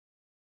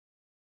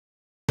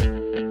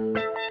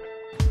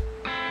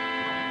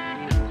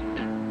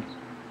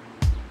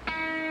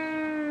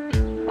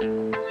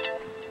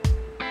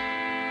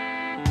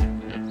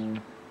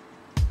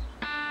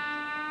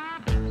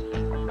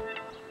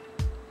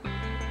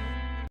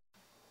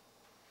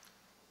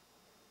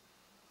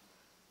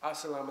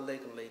Assalamu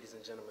alaikum, ladies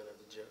and gentlemen of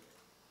the jury,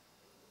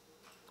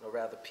 or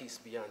rather, peace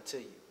be unto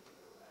you.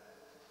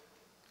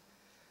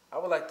 I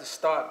would like to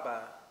start by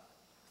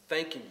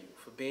thanking you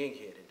for being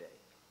here today,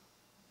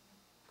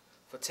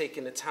 for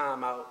taking the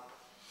time out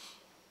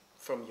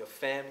from your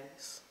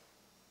families,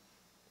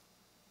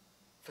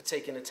 for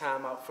taking the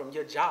time out from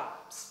your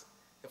jobs,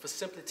 and for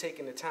simply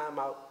taking the time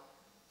out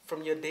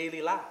from your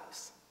daily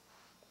lives,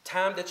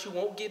 time that you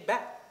won't get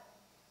back.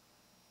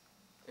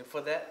 And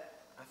for that,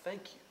 I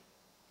thank you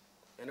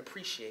and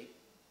appreciate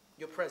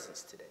your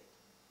presence today.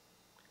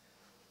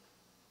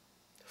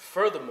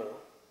 Furthermore,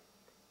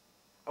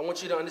 I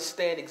want you to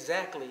understand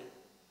exactly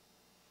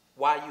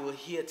why you are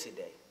here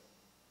today,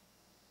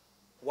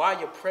 why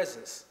your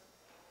presence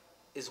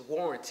is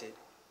warranted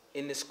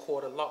in this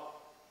court of law.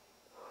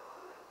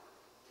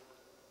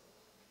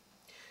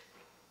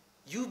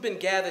 You've been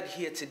gathered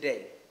here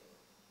today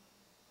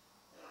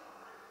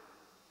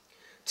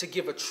to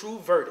give a true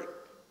verdict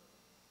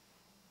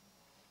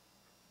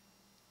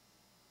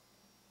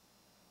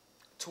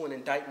to an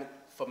indictment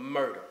for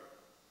murder.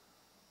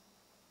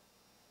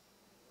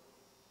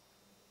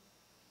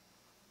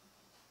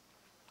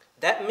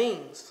 That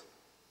means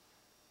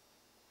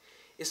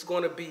it's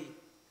going to be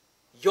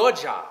your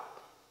job,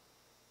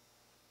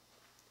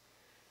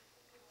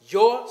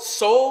 your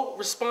sole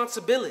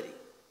responsibility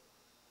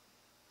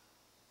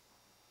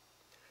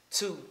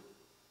to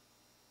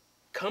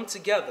come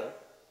together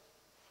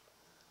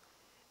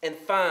and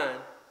find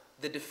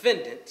the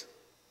defendant,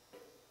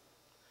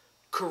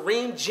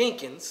 Kareem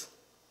Jenkins,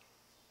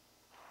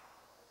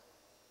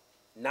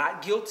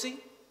 not guilty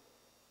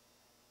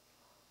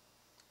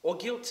or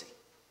guilty.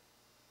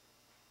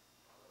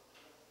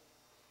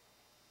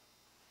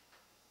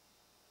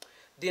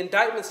 The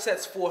indictment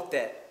sets forth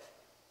that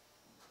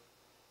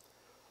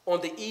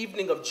on the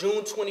evening of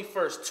June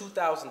 21st,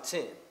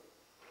 2010,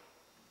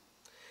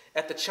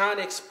 at the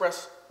China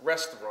Express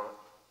restaurant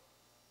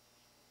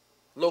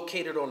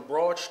located on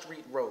Broad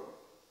Street Road,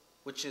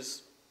 which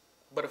is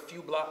but a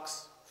few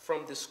blocks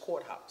from this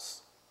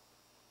courthouse,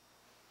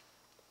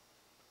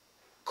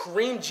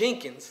 Kareem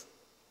Jenkins,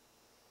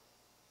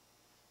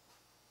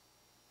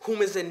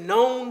 whom is a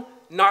known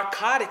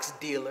narcotics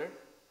dealer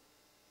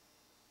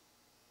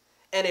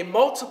and a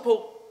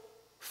multiple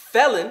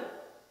felon,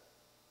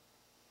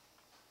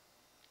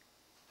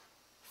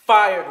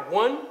 fired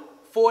one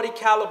 .40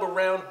 caliber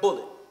round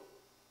bullet,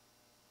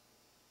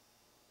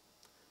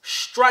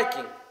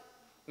 striking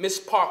Miss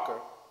Parker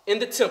in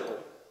the temple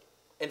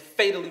and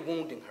fatally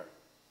wounding her.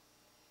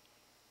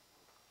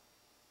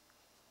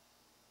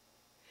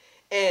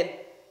 And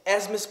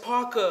as Miss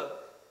Parker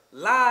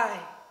lay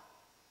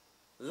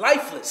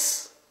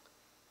lifeless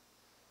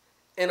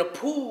in a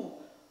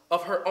pool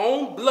of her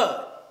own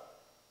blood,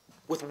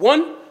 with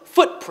one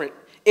footprint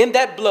in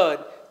that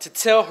blood to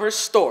tell her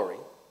story,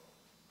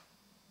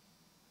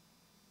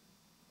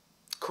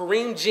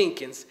 Kareem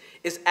Jenkins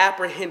is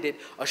apprehended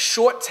a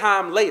short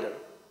time later,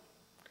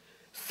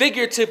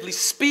 figuratively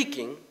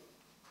speaking,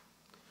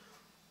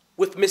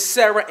 with Miss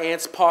Sarah Ann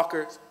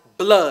Parker's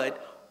blood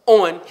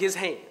on his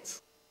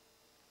hands.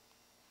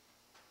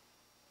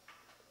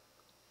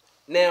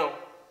 Now,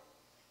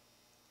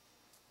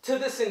 to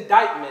this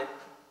indictment,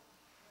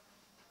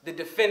 the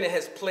defendant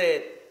has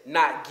pled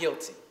not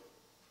guilty.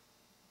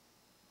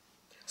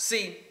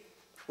 See,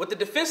 what the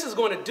defense is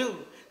going to do,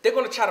 they're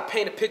going to try to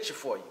paint a picture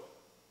for you.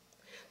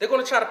 They're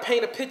going to try to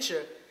paint a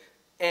picture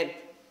and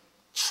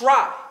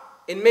try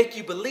and make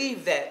you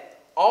believe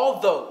that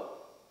although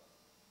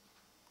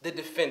the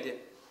defendant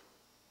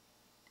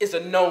is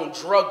a known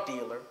drug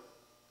dealer,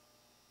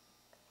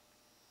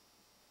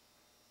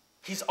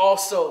 he's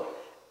also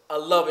a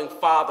loving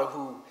father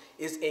who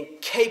is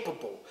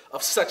incapable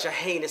of such a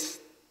heinous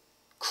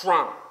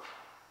crime.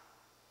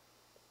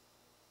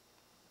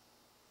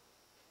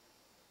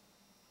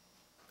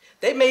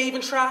 They may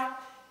even try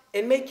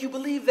and make you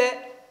believe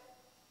that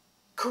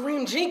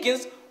Kareem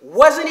Jenkins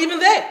wasn't even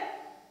there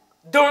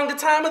during the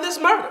time of this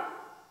murder.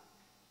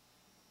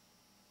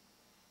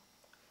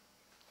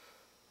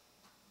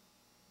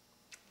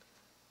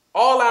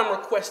 All I'm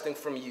requesting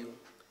from you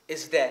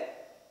is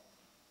that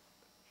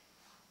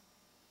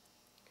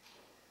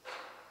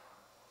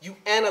you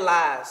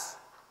analyze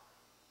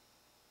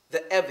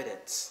the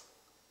evidence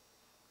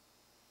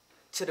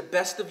to the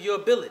best of your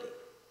ability.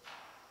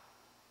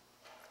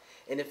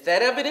 And if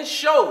that evidence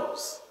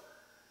shows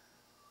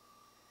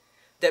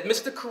that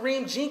Mr.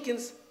 Kareem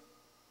Jenkins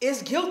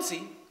is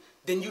guilty,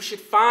 then you should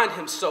find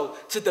him so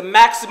to the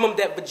maximum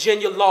that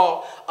Virginia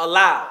law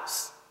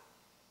allows.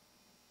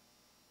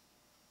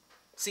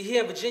 See,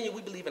 here in Virginia,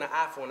 we believe in an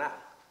eye for an eye.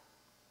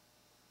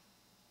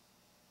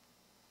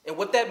 And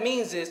what that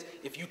means is,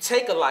 if you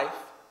take a life,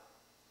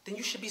 then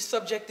you should be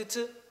subjected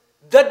to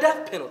the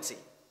death penalty.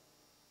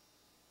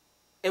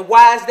 And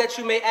why is that,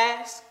 you may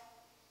ask?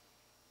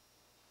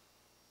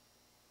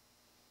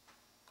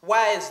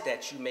 Why is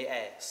that, you may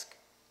ask?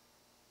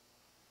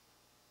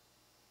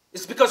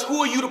 It's because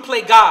who are you to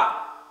play God?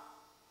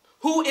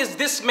 Who is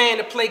this man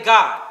to play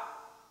God?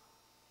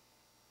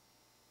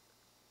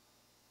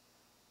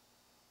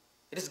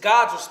 It is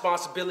God's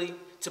responsibility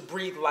to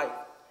breathe life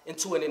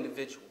into an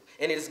individual.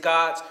 And it is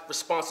God's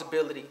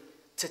responsibility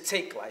to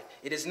take life.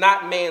 It is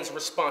not man's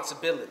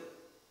responsibility.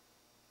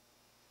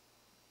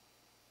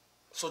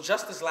 So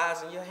justice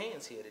lies in your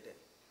hands here today.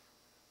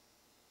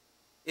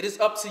 It is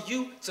up to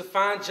you to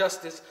find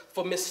justice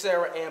for Miss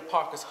Sarah Ann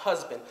Parker's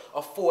husband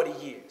of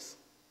 40 years.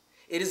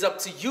 It is up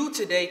to you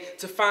today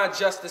to find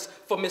justice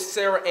for Miss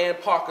Sarah Ann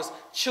Parker's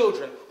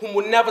children, whom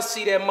will never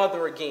see their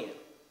mother again.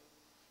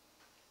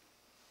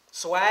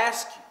 So I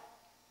ask you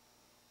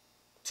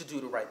to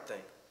do the right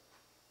thing.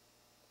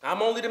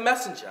 I'm only the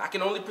messenger. I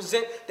can only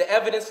present the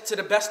evidence to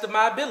the best of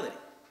my ability.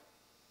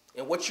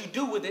 And what you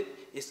do with it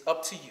is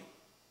up to you.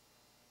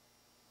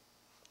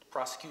 The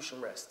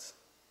prosecution rests.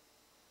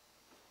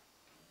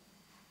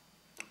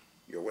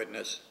 Your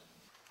witness.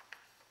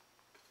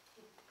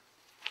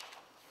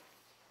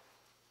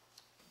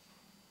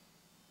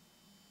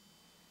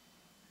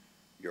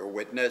 Your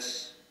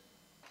witness.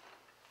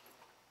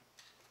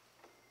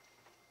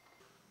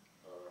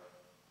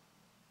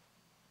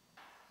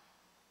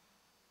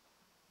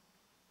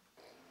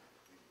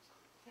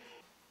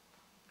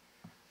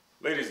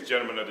 Ladies and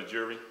gentlemen of the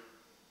jury,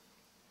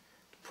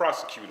 the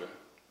prosecutor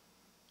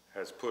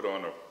has put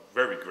on a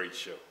very great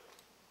show.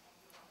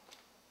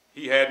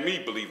 He had me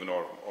believing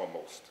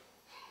almost.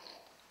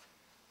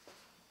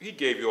 He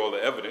gave you all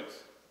the evidence,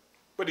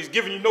 but he's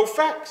giving you no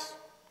facts.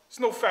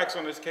 There's no facts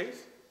on this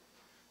case.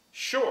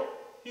 Sure,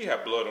 he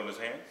had blood on his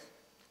hands,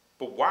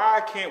 but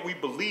why can't we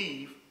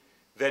believe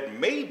that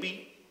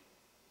maybe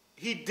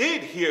he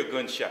did hear a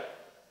gunshot?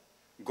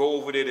 Go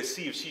over there to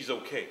see if she's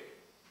okay.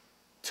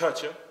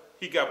 Touch her.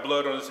 He got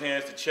blood on his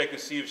hands to check and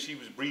see if she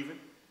was breathing.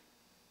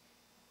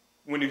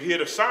 When he heard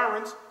the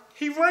sirens,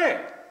 he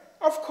ran.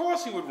 Of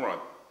course he would run.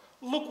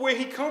 Look where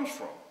he comes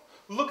from.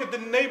 Look at the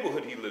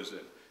neighborhood he lives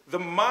in. The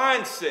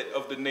mindset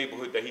of the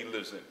neighborhood that he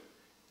lives in.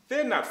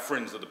 They're not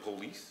friends of the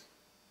police.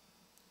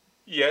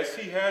 Yes,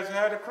 he has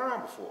had a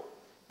crime before,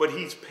 but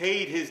he's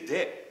paid his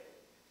debt.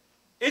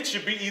 It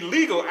should be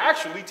illegal,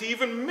 actually, to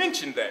even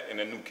mention that in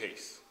a new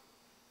case.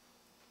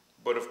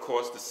 But of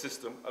course, the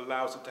system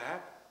allows it to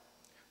happen.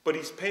 But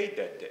he's paid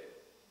that debt.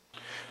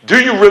 Do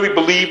you really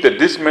believe that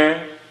this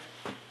man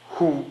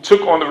who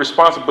took on the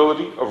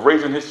responsibility of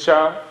raising his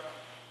child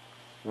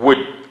would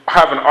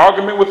have an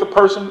argument with the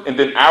person and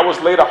then hours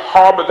later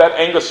harbor that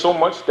anger so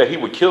much that he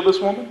would kill this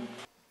woman?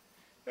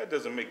 That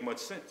doesn't make much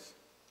sense.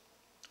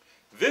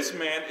 This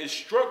man is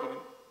struggling,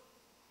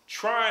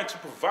 trying to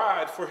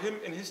provide for him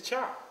and his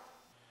child.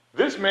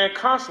 This man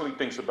constantly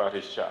thinks about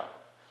his child.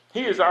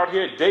 He is out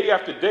here day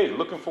after day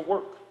looking for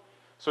work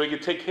so he can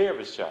take care of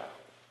his child.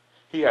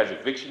 He has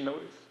eviction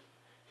notice.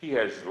 He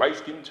has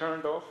lights getting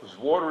turned off. His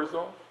water is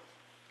off.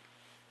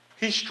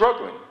 He's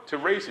struggling to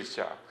raise his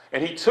child,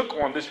 and he took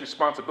on this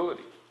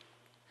responsibility.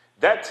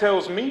 That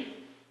tells me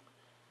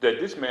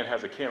that this man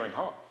has a caring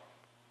heart.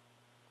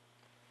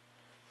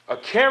 A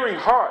caring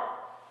heart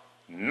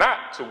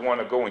not to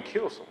want to go and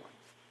kill someone.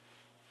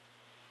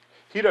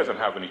 He doesn't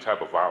have any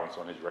type of violence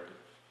on his record.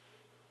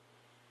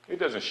 It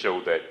doesn't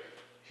show that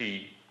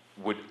he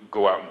would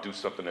go out and do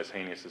something as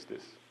heinous as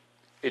this.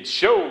 It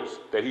shows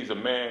that he's a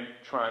man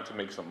trying to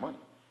make some money.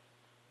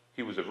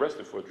 He was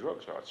arrested for a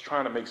drug charge,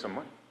 trying to make some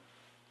money.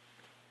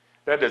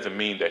 That doesn't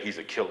mean that he's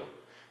a killer.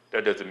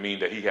 That doesn't mean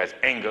that he has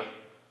anger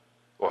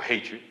or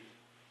hatred.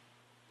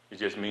 It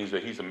just means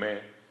that he's a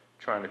man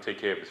trying to take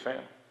care of his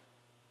family.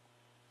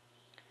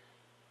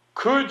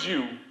 Could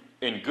you,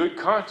 in good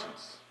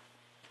conscience,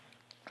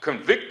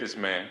 convict this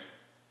man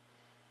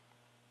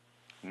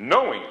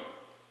knowing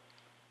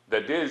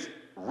that there's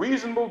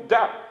reasonable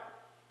doubt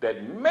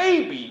that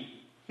maybe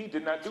he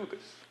did not do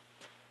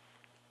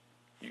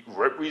this?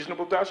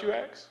 Reasonable doubts, you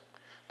ask?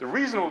 The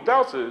reasonable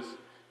doubts is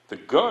the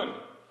gun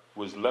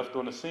was left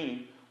on the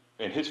scene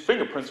and his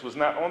fingerprints was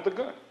not on the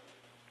gun.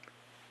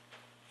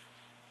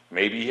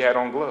 Maybe he had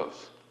on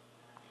gloves.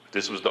 If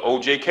this was the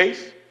OJ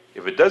case,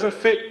 if it doesn't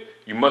fit,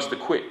 you must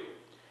acquit.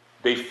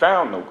 They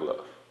found no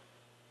glove.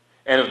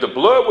 And if the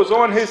blood was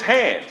on his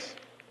hands,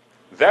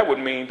 that would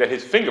mean that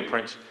his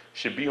fingerprints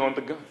should be on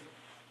the gun.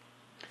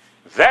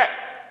 That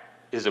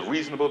is a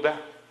reasonable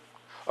doubt.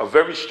 A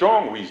very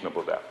strong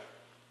reasonable doubt.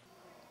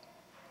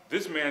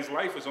 This man's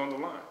life is on the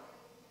line.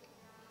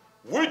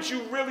 Would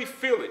you really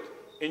feel it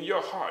in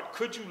your heart?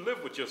 Could you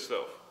live with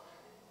yourself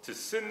to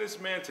send this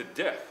man to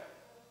death,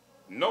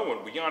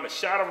 knowing beyond a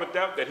shadow of a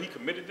doubt that he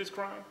committed this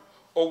crime?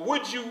 Or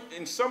would you,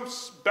 in some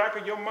back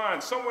of your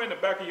mind, somewhere in the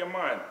back of your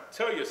mind,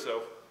 tell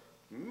yourself,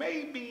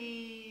 maybe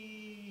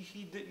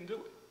he didn't do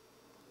it?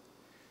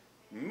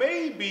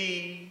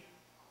 Maybe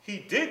he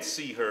did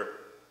see her,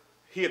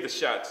 hear the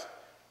shots,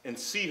 and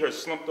see her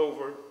slumped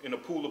over in a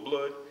pool of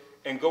blood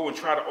and go and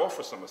try to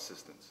offer some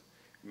assistance.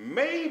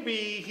 Maybe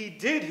he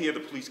did hear the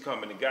police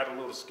coming and got a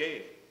little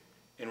scared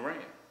and ran.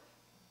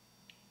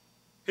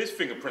 His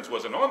fingerprints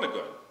wasn't on the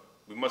gun.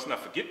 We must not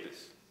forget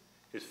this.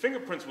 His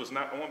fingerprints was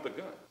not on the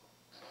gun.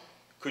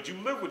 Could you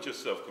live with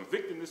yourself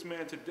convicting this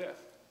man to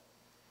death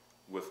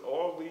with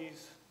all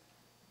these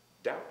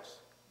doubts?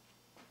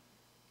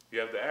 You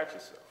have to ask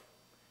yourself,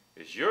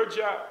 it's your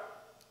job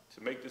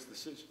to make this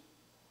decision.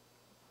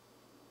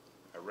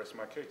 I rest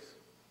my case.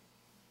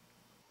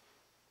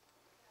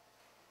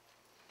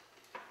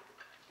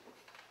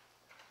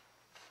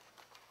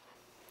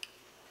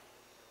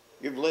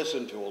 You've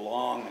listened to a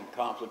long and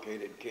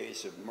complicated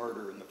case of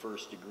murder in the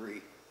first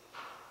degree.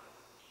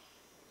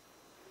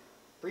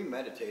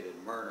 Premeditated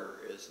murder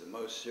is the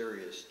most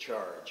serious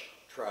charge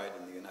tried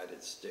in the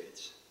United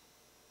States.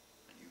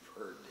 You've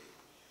heard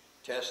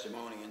the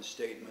testimony and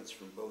statements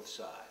from both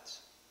sides.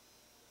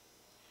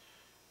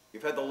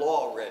 You've had the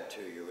law read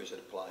to you as it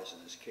applies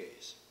in this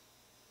case.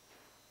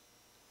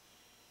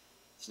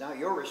 It's now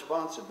your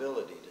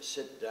responsibility to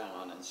sit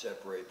down and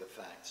separate the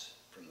facts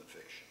from the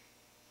fiction.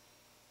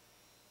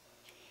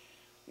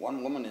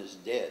 One woman is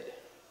dead,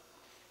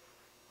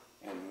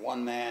 and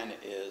one man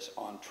is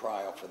on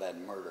trial for that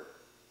murder.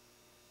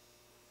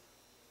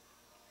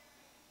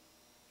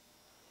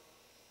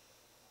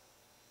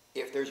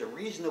 If there's a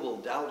reasonable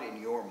doubt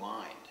in your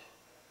mind,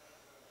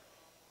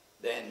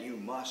 then you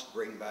must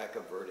bring back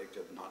a verdict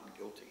of not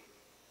guilty.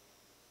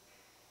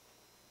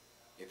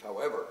 If,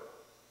 however,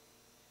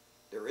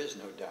 there is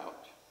no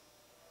doubt,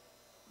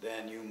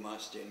 then you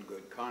must, in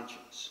good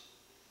conscience,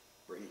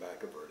 bring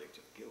back a verdict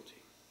of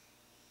guilty.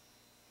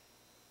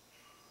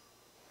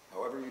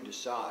 However you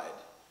decide,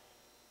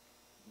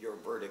 your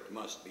verdict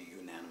must be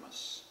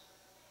unanimous.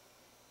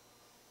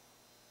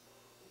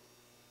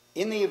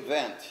 In the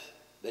event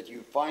that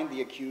you find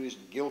the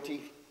accused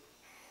guilty,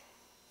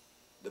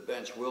 the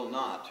bench will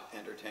not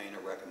entertain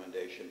a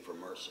recommendation for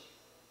mercy.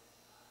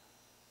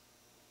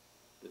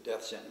 The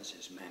death sentence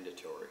is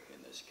mandatory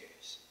in this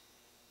case.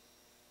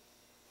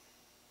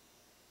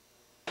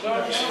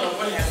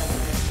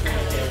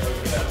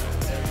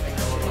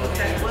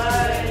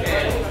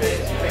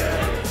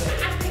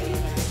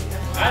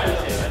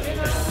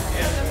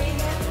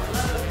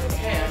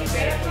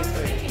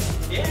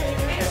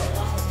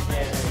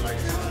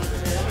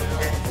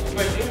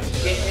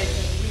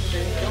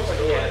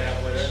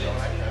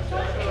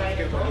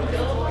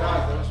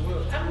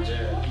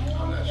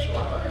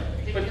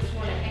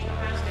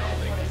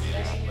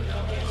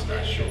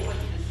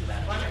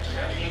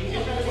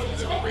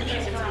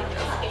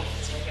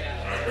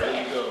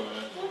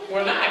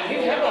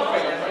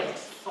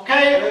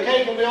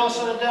 Okay, can we all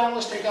settle down?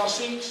 Let's take our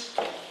seats.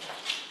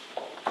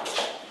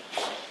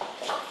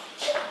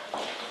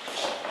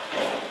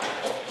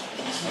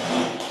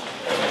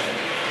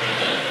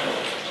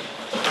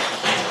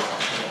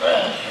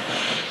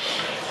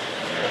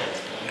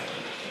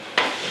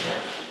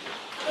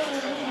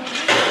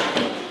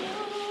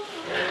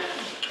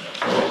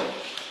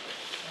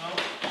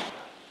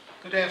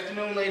 Good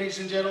afternoon, ladies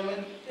and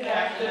gentlemen. Good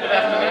afternoon.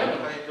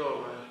 How you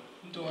doing, man?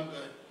 I'm doing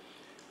good.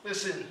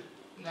 Listen,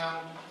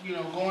 now,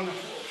 going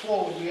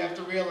forward, we have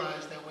to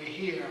realize that we're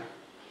here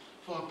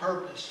for a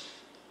purpose.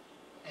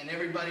 And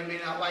everybody may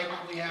not like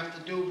what we have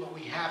to do, but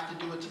we have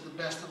to do it to the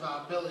best of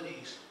our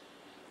abilities.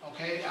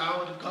 Okay?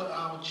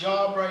 Our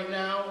job right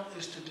now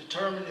is to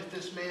determine if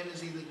this man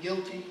is either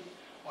guilty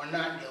or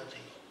not guilty.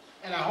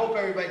 And I hope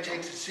everybody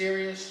takes it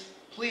serious.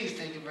 Please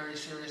take it very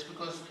serious,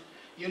 because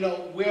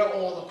we're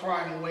all the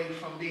crime away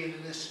from being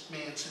in this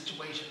man's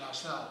situation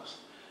ourselves.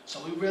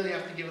 So we really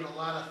have to give it a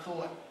lot of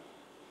thought,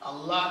 a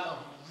lot of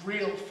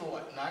real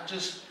thought, not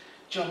just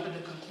jumping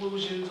to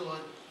conclusions or,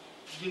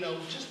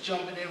 just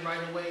jumping in right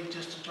away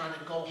just to try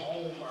to go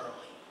home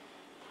early.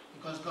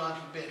 Because God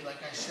forbid,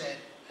 like I said,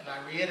 and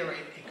I reiterate,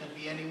 it could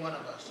be any one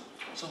of us.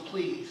 So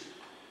please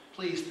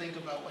think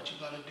about what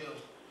you're going to do.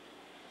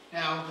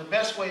 Now, the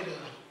best way to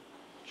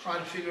try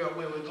to figure out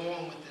where we're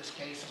going with this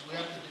case is we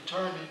have to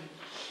determine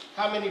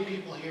how many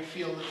people here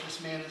feel that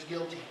this man is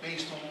guilty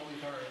based on what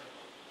we've heard.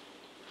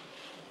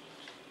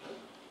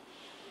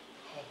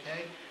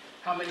 Okay?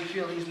 How many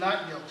feel he's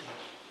not guilty?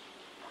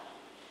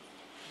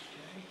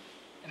 Okay?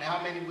 And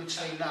how many would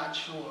say not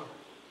sure?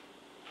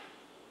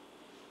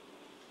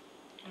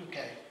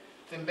 Okay.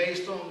 Then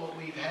based on what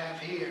we have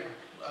here,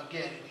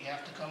 again, we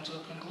have to come to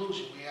a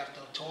conclusion. We have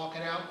to talk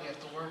it out. We have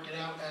to work it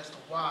out as to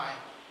why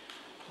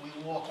we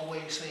walk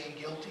away saying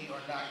guilty or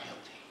not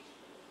guilty.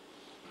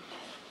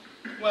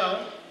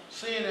 Well,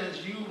 seeing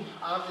as you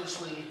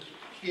obviously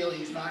feel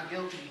he's not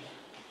guilty,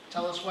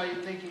 tell us why you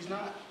think he's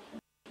not.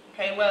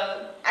 Okay,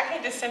 well, I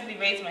can't just simply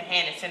raise my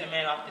hand and send a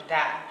man off to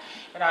die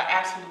without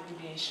absolutely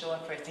being sure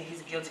first that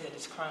he's guilty of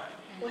this crime.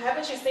 Well,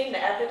 haven't you seen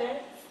the evidence?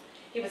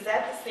 He was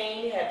at the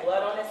scene, he had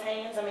blood on his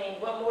hands. I mean,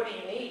 what more do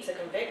you need to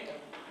convict him?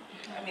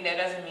 I mean, that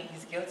doesn't mean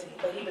he's guilty.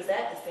 But he was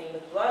at the scene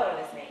with blood on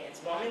his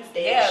hands. Woman's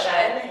dead,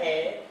 shot in the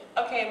head.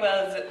 Okay,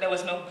 well, there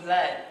was no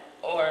blood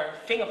or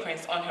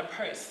fingerprints on her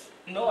purse,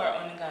 nor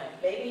on the gun.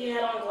 Maybe he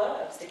had on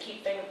gloves to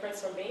keep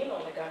fingerprints from being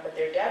on the gun, but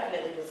there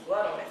definitely was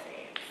blood on his hands.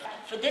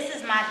 For this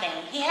is my thing.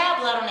 He had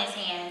blood on his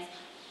hands,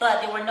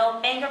 but there were no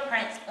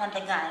fingerprints on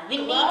the gun. We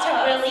need to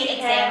really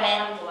examine. He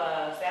had on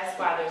gloves. That's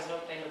why there's no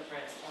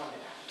fingerprints on the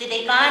gun. Did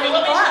they find any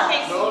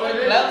gloves? No, they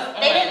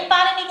didn't. They didn't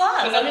find any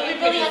gloves. So we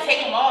really have to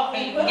take them off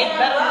and Put get on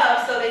blood.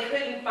 gloves so they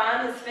couldn't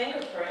find his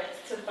fingerprints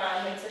to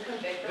find him to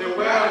convict him. They're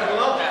wearing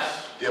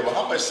gloves. Yeah, well,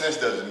 how much sense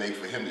does it make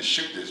for him to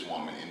shoot this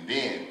woman and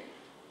then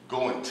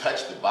go and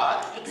touch the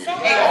body.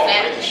 Exactly. He's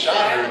already shot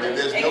her, and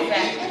there's no need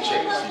to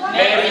check to see.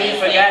 Maybe he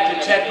forgot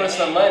to check for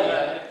some money.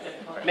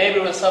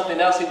 Maybe it was something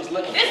else he was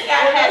looking for. This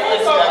guy has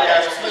This so guy much.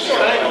 got suspicion.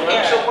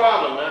 What's your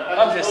problem, man?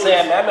 I'm just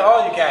saying, man. I mean,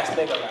 all you guys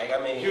think alike.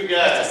 I mean, You it's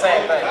guys. the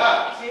same thing.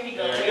 Here he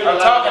goes. I'm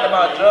talking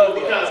about drug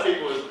What kind dealers. of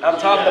people is I'm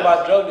you talking guys?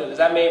 about drug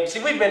dealers. I mean,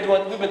 see, we've been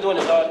doing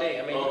this all day.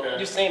 I mean,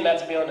 Okay. you seem not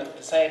to be on the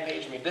same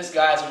page with me. This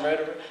guy's a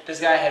murderer. This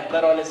guy had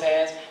blood on his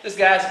hands. This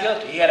guy's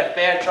guilty. He had a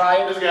fair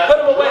trial. This guy Put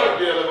him away. drug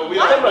dealer, but we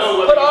Put, don't know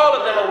what put he- all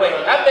of them away.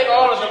 I think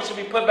all of them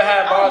should be put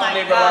behind bars and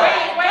leave God.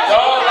 around. They're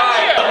all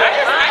liars.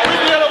 We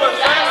dealing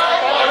with facts.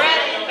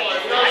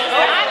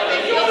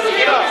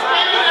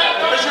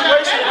 Because you're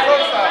wasting your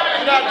profile.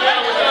 You're not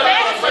dealing with that.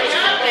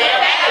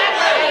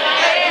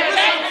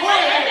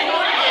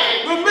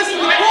 We're missing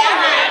the point here. We're missing the point here.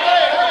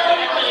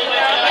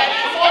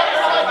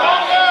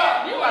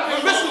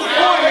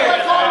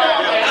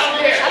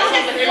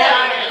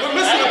 We're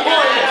missing the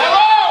point here.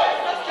 Hello!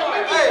 Can we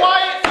be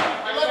quiet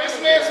and let this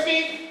man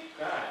speak?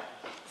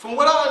 From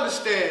what I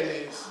understand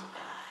is,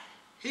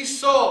 he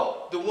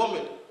saw the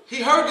woman.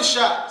 He heard the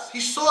shots. He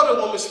saw the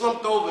woman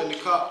slumped over in the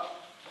car.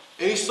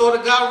 And he saw the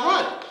guy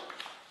run.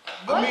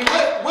 I mean,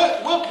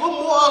 what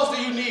more else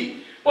do you need?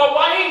 Well,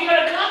 why he ain't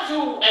tell the cops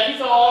who, if he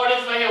saw all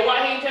this right here,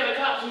 why he ain't tell the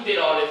cops who did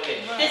all this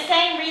thing? The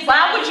same reason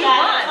Why would you guys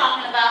run? are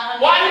talking about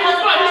her. Why he was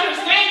running? He should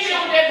have stayed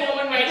there with that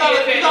woman right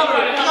there. You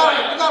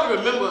gotta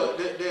remember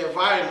the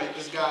environment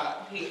this guy.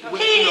 He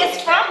is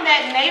from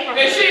that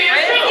neighborhood. And she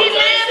is too. He They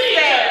lives see each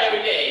other there.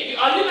 every day.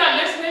 Are you not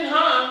listening,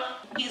 huh?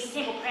 He was a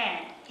single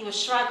parent. He was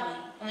struggling.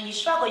 And when you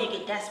struggle, you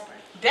get desperate.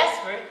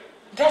 Desperate?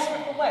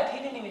 Desperate for what? He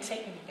didn't even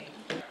take anything.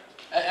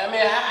 I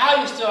mean, how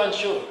are you still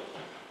unsure?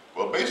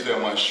 Well, basically,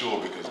 I'm unsure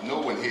because no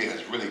one here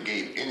has really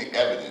gave any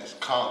evidence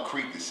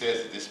concrete that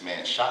says that this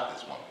man shot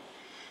this woman.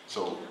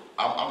 So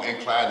I'm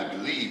inclined to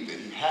believe that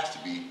he has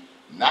to be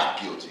not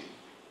guilty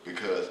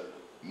because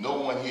no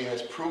one here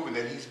has proven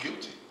that he's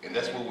guilty, and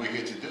that's what we're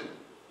here to do.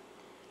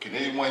 Can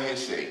anyone here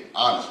say,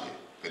 honestly,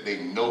 that they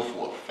know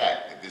for a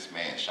fact that this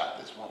man shot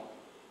this woman?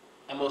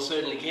 I most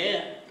certainly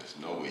can. There's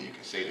no way you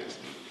can say that,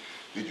 Steve.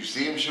 Did you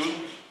see him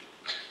shooting?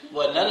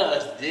 Well, none of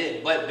us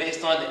did, but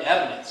based on the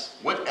evidence.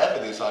 What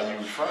evidence are you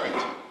referring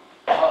to?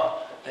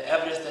 The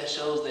evidence that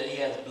shows that he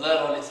has blood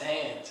on his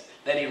hands,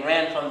 that he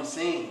ran from the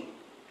scene,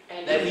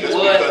 that he Just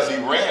was. because he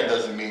ran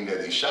doesn't mean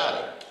that he shot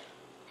her.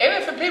 Even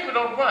if the people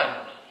don't run.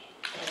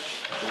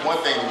 The one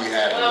thing that we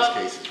have in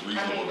this case is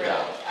reasonable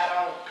doubt.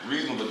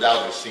 Reasonable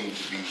doubt has seemed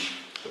to be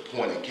the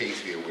point in case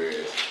here,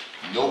 whereas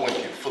no one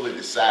can fully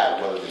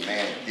decide whether the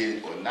man did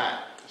it or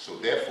not. So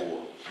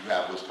therefore, you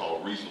have what's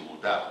called reasonable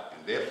doubt.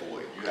 And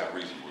therefore, if you have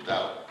reasonable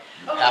doubt,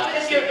 you have to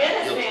If say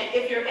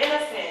you're guilty.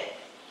 innocent,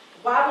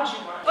 why would you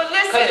run? But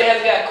Because he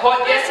has got caught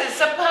yet. listen,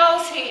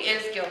 suppose he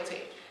is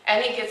guilty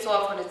and he gets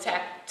off on a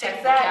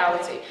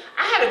technicality.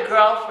 I had a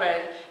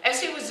girlfriend and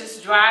she was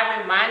just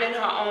driving, minding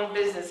her own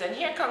business, and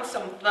here comes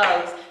some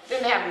thugs,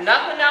 didn't have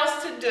nothing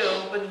else to do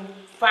but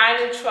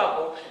find in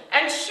trouble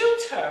and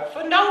shoot her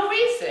for no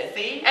reason.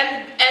 See?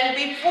 And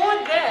before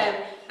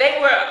then, they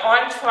were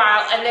on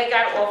trial and they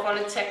got off on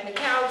a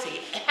technicality.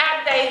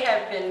 Had they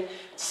have been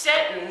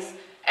sentenced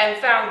and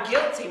found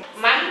guilty,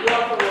 my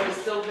girlfriend would have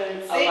still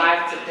been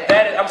alive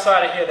today. I'm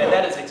sorry to hear that.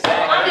 That is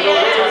exactly.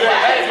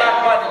 That is my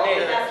point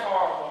today. That's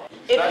horrible.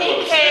 If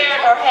he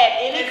cared or had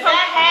any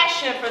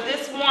compassion for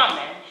this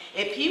woman,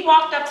 if he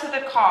walked up to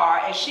the car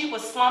and she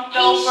was slumped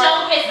He over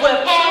showed his with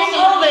compassion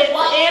two bullets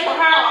when he in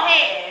walked her the car,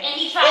 head, and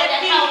he tried if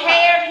to he help her.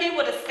 cared, he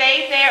would have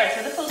stayed there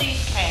until the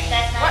police came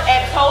That's not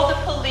and true. told the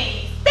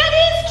police. That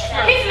is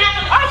true. He's not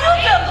gonna Are you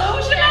say that.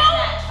 delusional? That's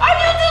not true. Are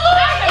you delusional?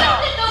 I'm not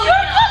delusional.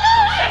 You're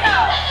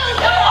delusional.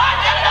 You are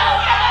delusional.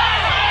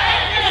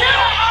 You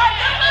are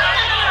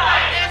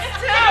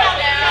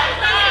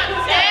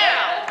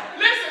delusional.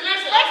 Listen.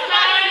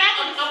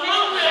 I'm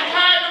hungry and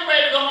tired and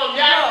ready to go home.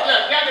 Y'all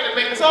gotta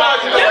make this It's all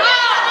you know.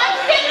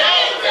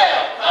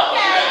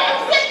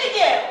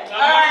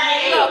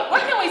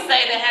 What can we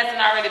say that hasn't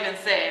already been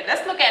said?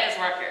 Let's look at his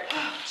record.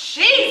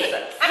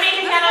 Jesus. I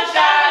mean, He had no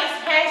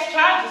past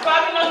charges, so I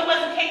didn't know he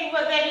wasn't capable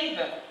of that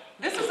either.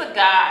 This is a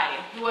guy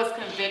who was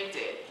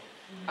convicted,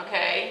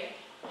 okay,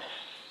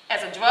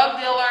 as a drug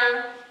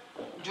dealer,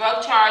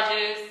 drug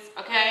charges,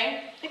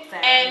 okay? Exactly.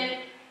 And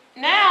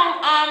now,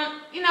 I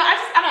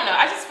don't know.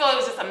 I just feel it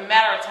was just a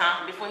matter of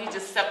time before he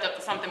just stepped up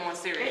to something more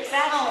serious.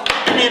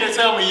 You mean to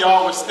tell me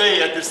y'all would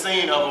stay at the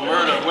scene of a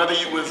murder, whether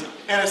you was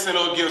innocent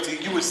or guilty,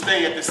 you would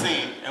stay at the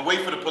scene and wait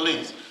for the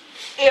police?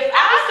 If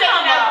I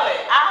come up,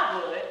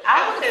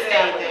 I would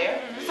stay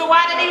there. So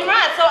why did he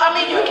run? So I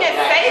mean, you can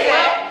say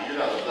that. You're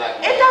not a black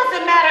man. It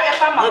doesn't matter if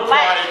I'm a We're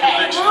black prior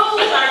man. conviction.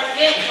 Rules are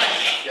different.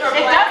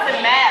 It doesn't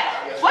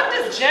matter. What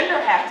does gender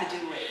have to do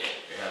with it?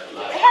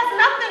 It has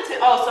nothing to.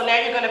 Oh, so now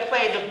you're gonna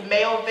play the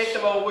male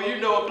victim. Oh, well, you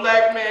know, a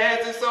black man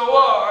has it so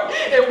hard,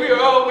 and we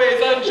are always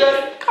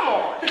unjust. Come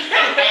on.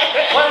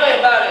 One thing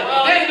about it,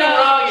 you didn't do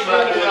wrong, you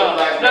didn't do wrong.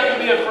 Nothing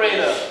to be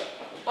afraid of.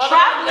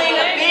 Traveling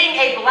of being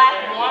a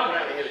black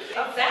woman.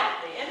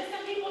 Exactly.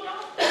 Innocent people don't.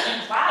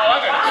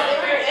 Why? If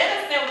you're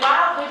innocent,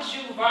 why would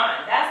you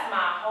run? That's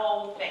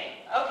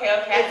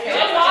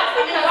Just lost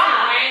because he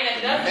ran,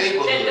 that doesn't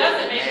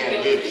make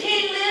him guilty.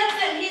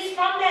 He's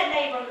from that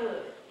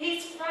neighborhood.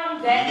 He's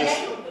from that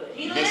neighborhood.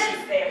 He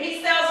lives there.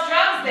 He sells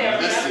drugs there,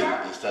 Listen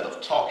remember? instead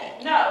of talking.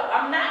 No,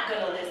 I'm not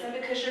going to listen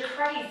because you're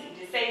crazy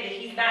to say that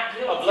he's not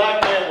guilty. A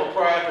black man with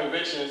prior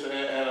convictions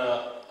and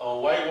a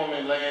white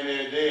woman laying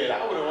there dead,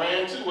 I would have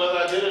ran too, whether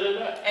I did it or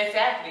not.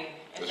 Exactly.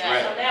 So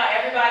now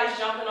everybody's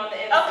jumping on the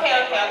innocent. Okay.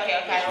 I'll tell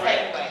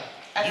you what.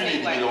 You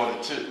need to get on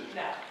it too.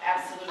 No,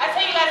 absolutely. I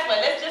tell you guys what,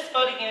 let's just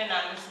vote again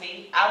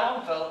anonymously. I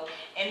won't vote.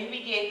 And if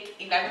we get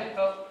 11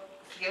 votes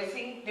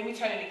guilty, then we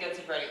turn it to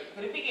guilty verdict.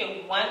 But if we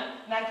get one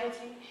not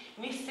guilty,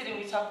 we sit and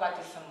we talk about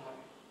this some more.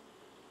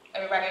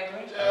 Everybody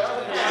agree? All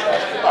right,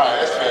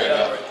 that's fair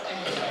enough.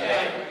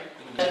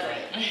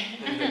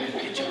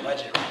 Get your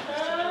budget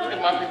right. It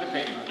might be the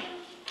paper.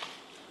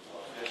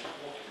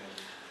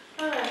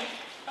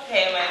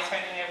 Okay, everybody's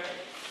turning over.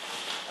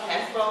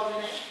 That's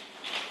voting it.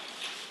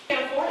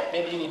 Can't afford it.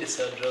 Maybe you need to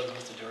sell drugs,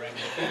 Mr.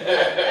 Director.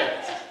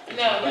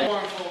 No.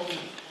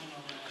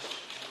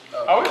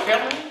 Are we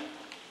filming?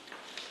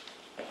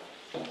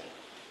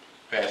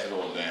 Pass it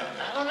on down.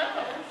 I don't know.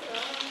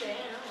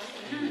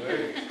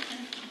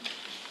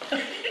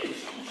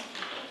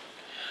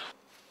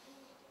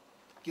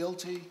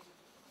 Guilty.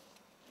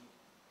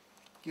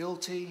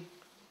 Guilty.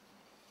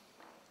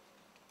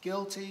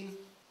 Guilty.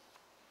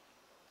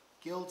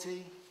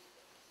 Guilty.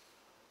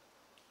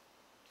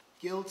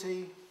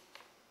 Guilty.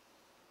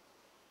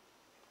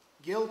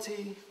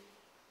 Guilty.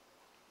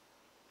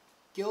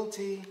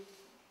 Guilty.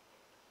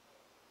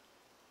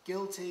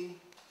 Guilty.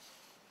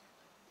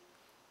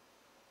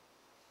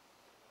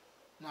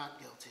 Not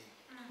guilty.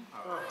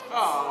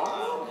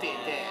 Oh, did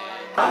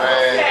that.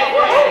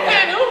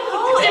 Man. Who's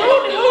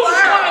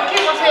trying to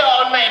keep us here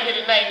all night here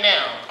tonight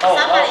now?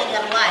 Somebody in the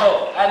light.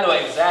 Oh, I know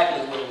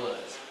exactly what it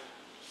was.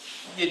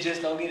 You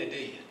just don't get it, do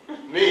you?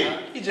 Me?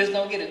 You just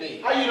don't get it, do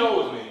you? How you know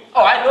it was me?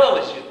 Oh, I know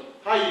it was you.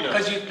 How you know?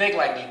 Because you think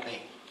like you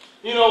think.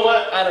 You know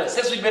what? I know.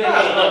 Since we've been in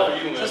That's this enough room,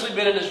 for you, man. since we've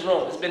been in this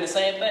room, it's been the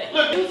same thing.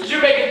 Look,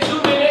 You're making too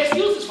many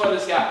excuses for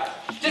this guy.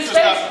 Just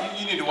face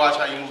it. you need to watch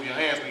how you move your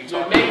hands when you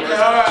talk. You're making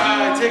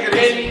too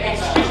many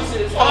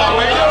excuses. Hold on,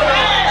 wait.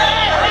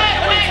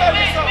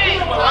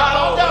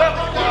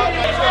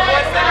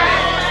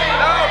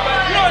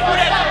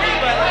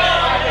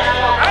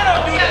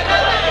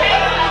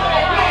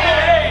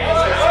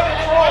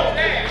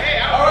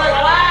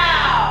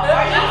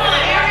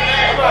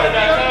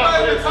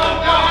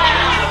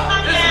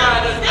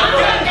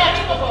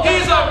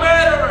 He's a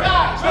murderer.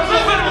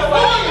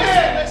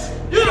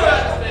 You don't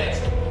understand.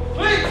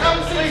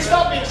 Please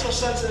stop being so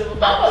sensitive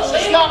about this.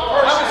 It's not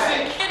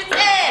personal.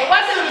 It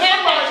wasn't him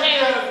that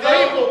changed.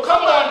 People,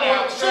 come on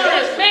now.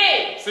 It's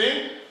me.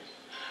 See?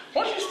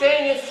 Why don't you stay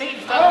in your seat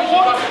and stop reaching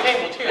across the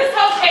table, too? This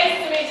whole case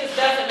to me just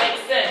doesn't make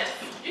sense.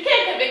 You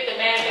can't convict a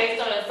man based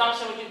on an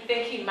assumption what you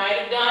think he might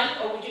have done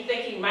or what you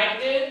think he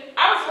might do.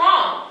 I was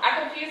wrong.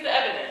 I confused the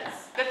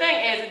evidence. The thing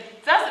is,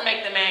 it doesn't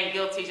make the man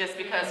guilty just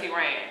because he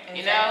ran,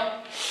 you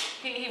know?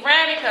 He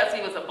ran because he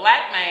was a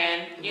black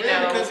man, you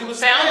know, because he was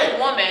found scared.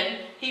 a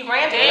woman, He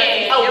ran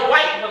dead. a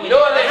white woman. You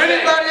know what they say?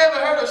 Anybody ever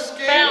heard of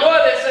scared? You know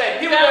what they say?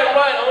 People that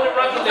run only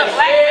run because He's a they're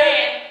black scared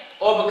man.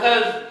 or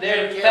because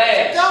they're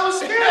fast. That was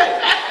scared.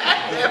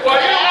 Well,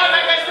 you know what,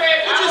 like I said,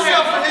 Put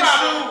yourself in his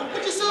shoes.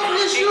 Put yourself in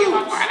his shoes.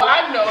 Well,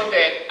 I know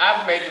that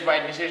I've made the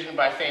right decision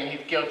by saying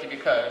he's guilty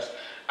because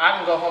I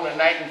can go home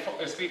tonight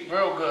and sleep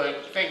real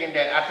good thinking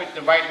that I put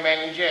the right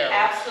man in jail.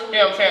 Absolutely.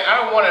 You know what I'm saying? I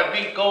don't want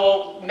to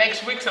go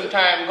next week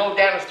sometime, go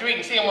down the street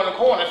and see him on the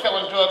corner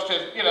selling drugs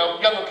to, you know,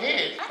 younger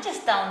kids. I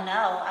just don't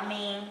know. I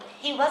mean,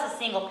 he was a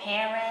single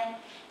parent,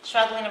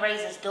 struggling to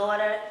raise his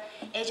daughter.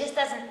 It just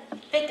doesn't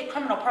fit the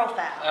criminal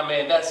profile. I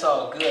mean, that's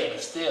all good,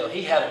 but still,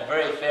 he had a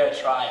very fair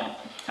trial.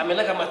 I mean,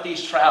 look how much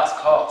these trials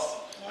cost.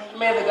 I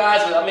mean, the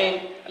guys, I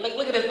mean,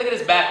 look at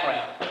his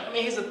background. I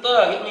mean, he's a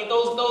thug. I mean,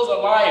 those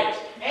are liars.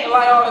 They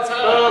lie all the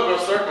time. Thug or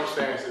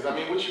circumstances? I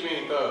mean, what you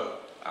mean thug?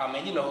 I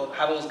mean, you know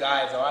how those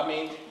guys are. I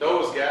mean,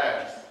 Those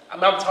guys. I'm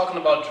talking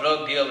about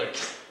drug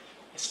dealers.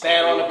 They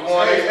stand on the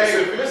corner.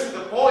 Hey, this is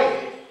the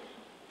point.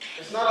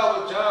 It's not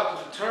our job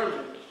to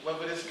determine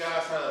whether this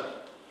guy's had a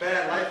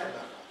bad life or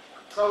not.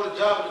 It's our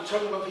job to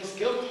determine whether he's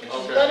guilty.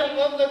 Okay.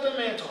 Let the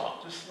man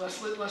talk. Just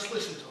let's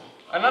listen to him.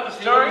 Another See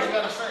what story? he's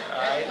got to say.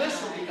 All right.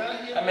 Listen, you gotta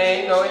hear. I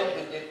mean, you know,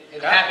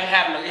 it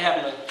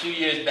happened a few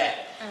years back.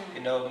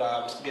 You know,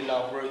 I was getting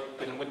off work,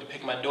 went to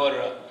pick my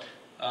daughter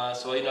up.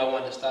 So, you know, I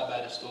wanted to stop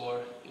by the store,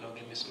 you know,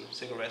 get me some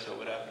cigarettes or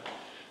whatever.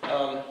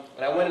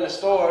 When I went in the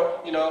store,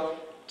 you know,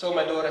 told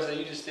my daughter, I said,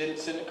 you just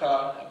sit in the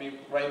car, I'll be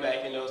right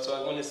back, you know. So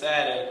I went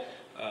inside and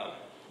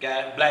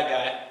black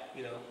guy,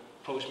 you know,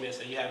 approached me and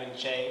said, you have any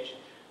change?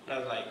 And I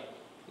was like,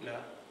 no,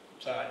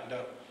 I'm sorry,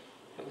 no.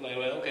 I was like,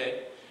 well,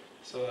 okay.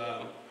 So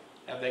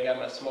after I got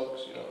my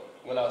smokes, you know,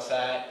 went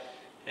outside,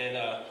 and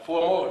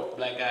 4 more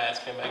black guys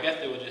came. I guess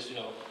they were just, you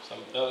know, some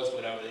thugs,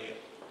 whatever. They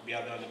be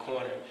out there on the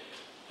corner.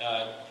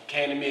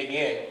 Came to me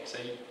again.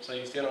 So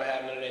you still don't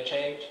have none of that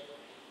change?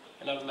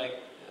 And I was like,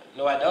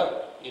 no, I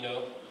don't. You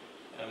know.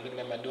 And I'm looking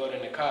at my daughter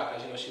in the car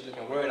because, she's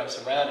looking worried. I'm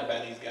surrounded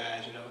by these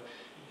guys,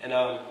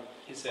 And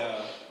he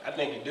said, I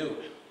think you do.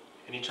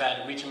 And he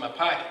tried to reach in my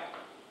pocket,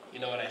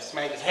 and I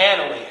smacked his hand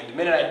away. And the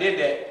minute I did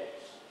that,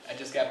 I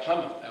just got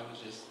plummeted. I was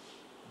just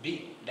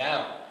beat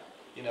down,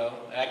 And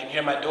I can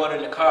hear my daughter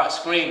in the car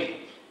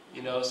screaming,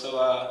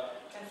 So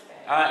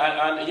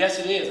yes,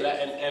 it is.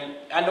 And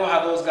I know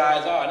how those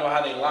guys are. I know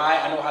how they lie.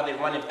 I know how they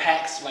run in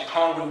packs like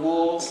hungry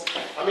wolves.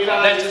 I mean,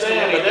 I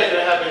understand, but that could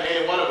happen to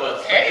any one of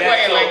us.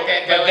 Anybody like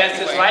that, but that's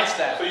his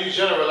lifestyle. So you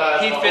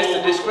generalize He the fits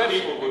whole the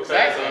description. group of people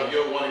because of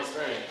your one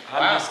experience.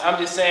 I'm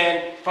just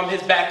saying, from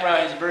his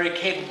background, he's very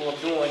capable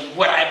of doing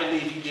what I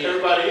believe he did.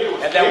 Everybody here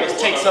was and that was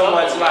capable take of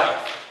someone's something.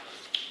 life.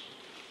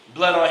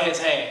 Blood on his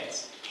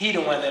hands. He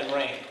the one that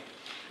ran.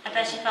 I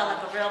bet she felt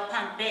like a real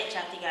punk bitch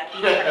after you got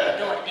beat up at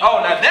the door.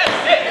 Oh, now that's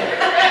it.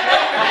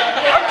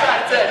 I'm trying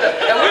to tell you.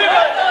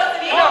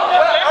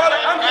 And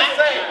I'm just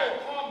saying.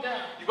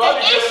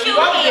 The issue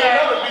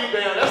here,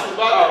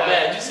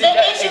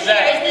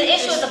 the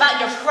issue is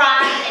about your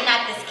pride and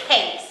not this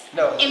case.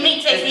 No, and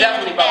me it's taking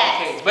definitely about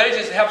the case. But it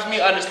just helps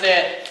me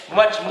understand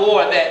much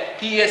more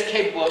that he is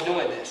capable of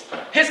doing this.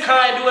 His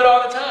kind do it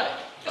all the time.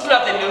 It's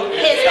nothing new.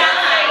 His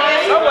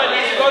kind. Someone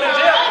needs to go to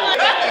jail for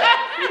it.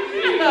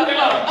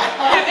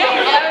 Have you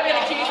ever been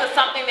accused of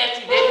something that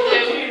you didn't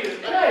do?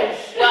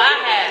 Well, I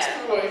have.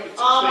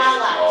 All my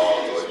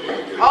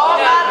life. All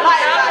my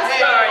life.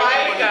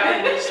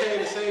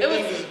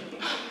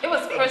 It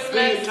was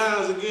Christmas.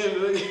 Times again.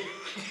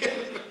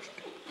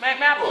 May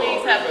I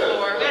please have the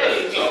floor?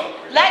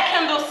 Let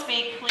Kendall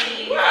speak,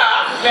 please.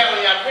 Now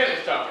when y'all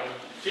finished talking,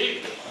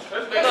 Jesus.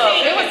 Look,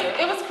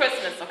 it was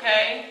Christmas,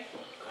 okay?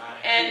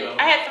 And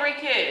I had 3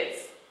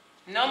 kids.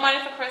 No money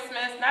for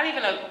Christmas, not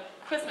even a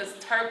Christmas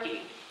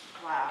turkey.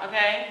 Wow.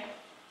 Okay?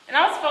 And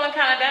I was feeling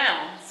kind of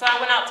down. So I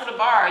went out to the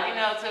bar,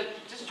 to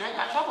just drink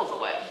my troubles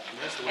away.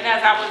 And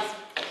as I was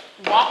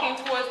walking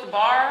towards the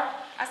bar,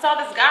 I saw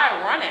this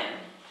guy running.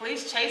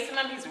 Police chasing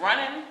him, he's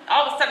running.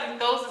 All of a sudden, he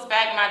throws his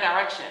bag in my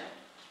direction.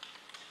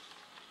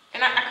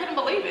 And I couldn't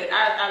believe it.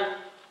 I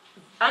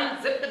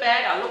unzipped the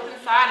bag, I looked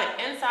inside, and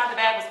inside the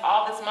bag was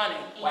all this money.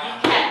 Wow. You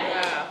kept it.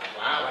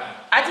 Wow.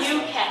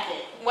 You kept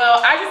it.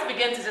 Well, I just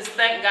began to just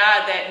thank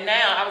God that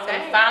now I was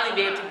going to finally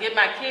be able to give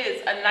my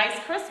kids a nice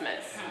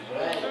Christmas.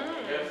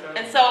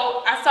 And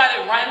so I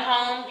started running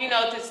home,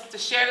 to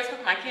share this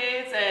with my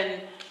kids.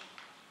 And,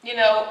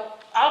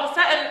 all of a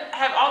sudden, I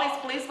have all these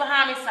police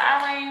behind me,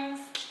 sirens,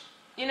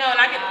 and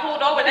I get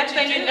pulled over. Next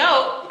thing you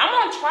know, I'm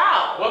on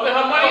trial. Wasn't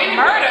her money for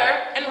anyway? murder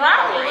and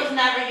robbery. It was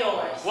never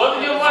yours.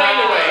 Wasn't your money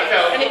anyway?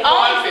 So And the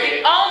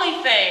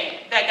only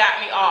thing that got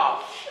me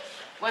off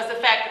was the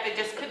fact that they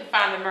just couldn't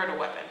find the murder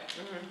weapon.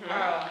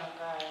 I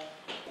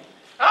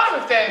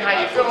understand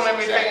how you feel and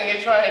everything, and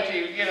you're trying to,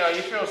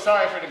 you feel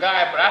sorry for the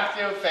guy, but I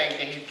still think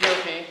that he's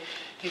guilty.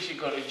 He should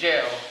go to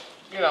jail.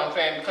 You know what I'm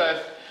saying?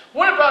 Because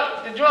what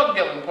about the drug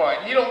dealing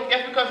part?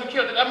 That's because he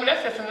killed it. I mean,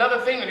 that's just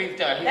another thing that he's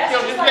done. He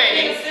killed this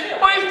lady,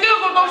 but he's still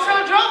gonna go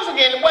sell drugs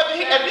again. Whether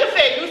if you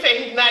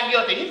say he's not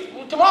guilty,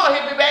 tomorrow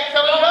he'll be back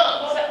selling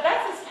drugs. Well,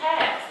 that's his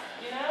past,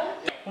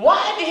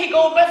 Why did he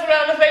go mess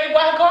around this lady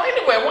while going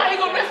anywhere? Why he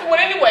go messing with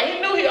anyway?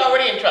 He knew he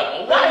already in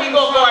trouble. Why he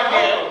go out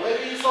there?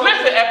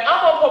 Listen, if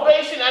I'm on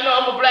probation, I know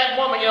I'm a black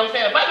woman, you know what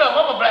I'm saying? If I know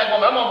I'm a black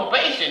woman, I'm on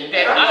probation.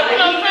 Then you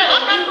know what I'm saying?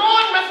 I'm not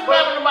going messing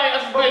around with nobody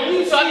else's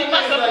business, so I get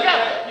myself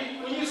together.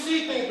 When you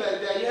see things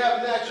like that, you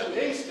have natural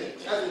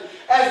instincts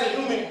as a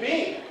human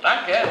being.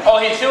 I guess.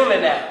 Oh, he's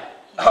human now.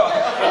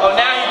 Oh,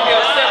 now he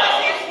feels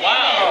simple.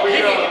 Wow.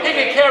 He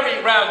can carry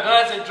around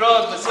guns and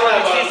drugs, but soon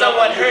as he see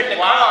someone hurt in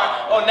the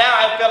car, oh, now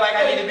I feel like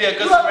I need to be a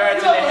good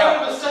Samaritan and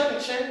help.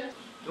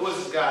 There was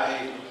this guy,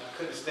 I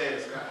couldn't stand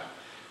this guy.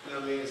 You know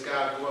what I mean? This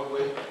guy I grew up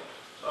with.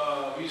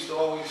 We used to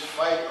always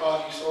fight,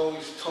 used to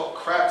always talk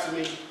crap to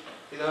me.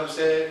 You know what I'm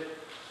saying?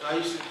 And I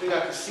used to think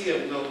I could see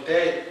him,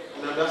 dead.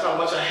 That's how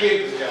much I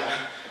hated this guy.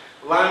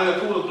 Lying in a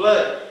pool of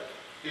blood.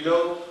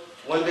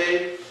 One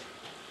day,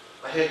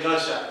 I hear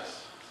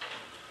gunshots.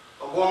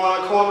 I'm going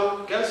around the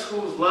corner, guess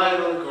who's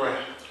lying on the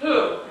ground?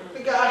 Who?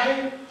 The guy I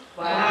hated.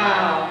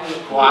 Wow.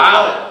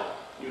 Wow.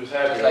 You was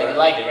happy, It's like you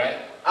liked it, right?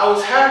 I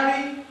was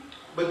happy,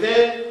 but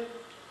then,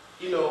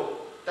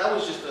 that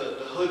was just the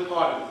hood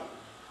part of me.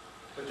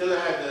 But then I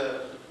had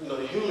the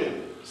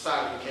human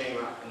side of me came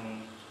out.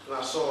 And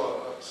I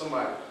saw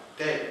somebody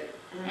dead.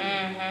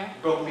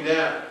 It broke me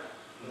down,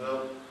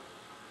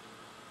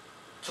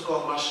 Took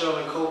off my shirt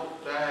and coat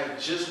that I had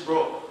just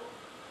brought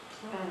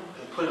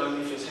and put it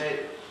underneath his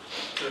head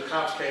till the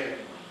cops came.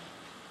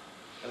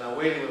 And I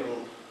waited with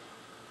him,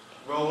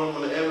 rolled him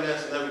on the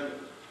ambulance and everything.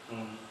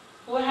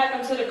 What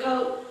happened to the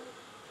coat?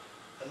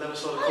 I never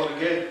saw the coat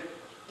again.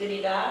 Did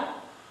he die?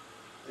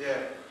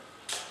 Yeah.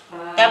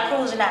 That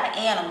proves you're not an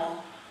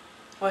animal.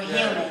 We're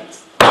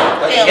humans.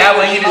 But he got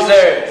what he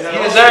deserved. He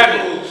deserved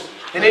it.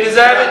 Did he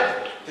deserve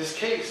it? This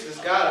case, this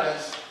guy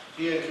that's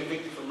being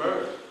convicted for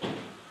murder,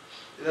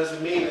 it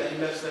doesn't mean that he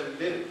necessarily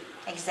did it.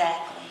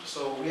 Exactly.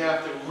 So we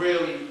have to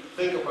really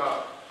think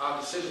about our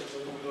decisions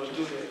and what we're going to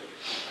do here.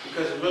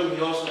 Because remember,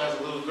 he also has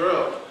a little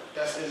girl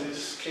that's in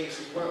this case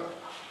as well.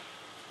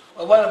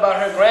 But what about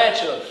her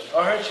grandchildren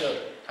or her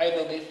children? How do you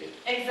think they feel?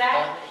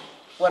 Exactly.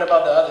 What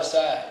about the other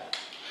side?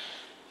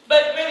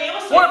 But really, it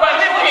was What about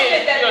his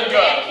unfortunate kids? that Your the drugs.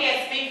 dead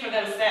can't speak for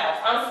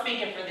themselves. I'm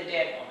speaking for the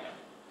dead woman,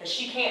 but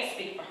she can't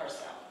speak for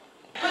herself.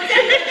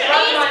 These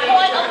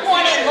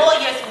court-appointed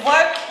lawyers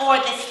work for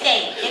the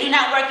state. They do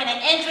not work in the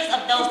interest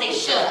of those they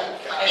should.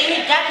 And we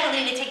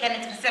definitely need to take that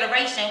into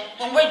consideration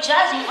when we're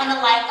judging on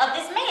the life of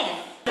this man.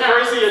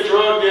 First he a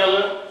drug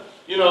dealer,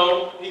 you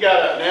know, now he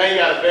got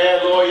a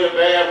bad lawyer,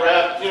 bad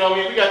rap, you know what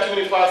I mean? We got too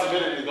many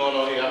possibilities going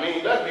on here. I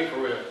mean, let's be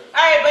for real.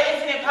 Alright, but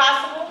isn't it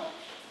possible?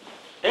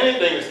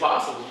 Anything is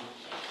possible.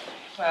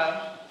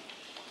 Well,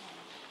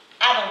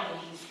 I don't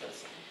think he's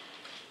guilty.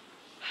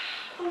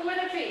 Well, what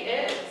if he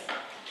is?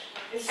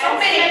 It's so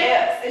many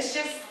ifs. It's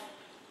just.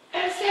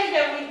 And say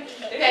that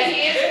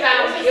he is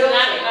found guilty.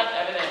 Not enough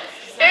evidence.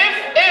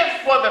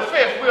 If for the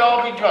 5th we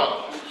all be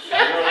drunk. You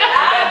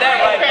got that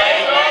right, guy.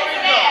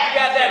 You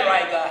got that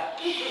right, guy.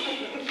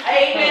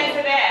 Amen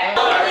to that.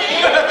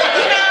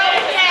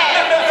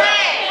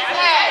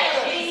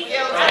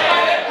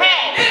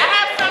 Hey, I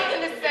have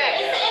something to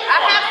say. I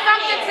have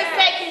something to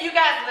say. Can you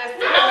guys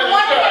listen? I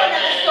want to hear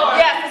another story.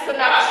 Yes, it's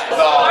another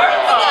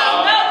story.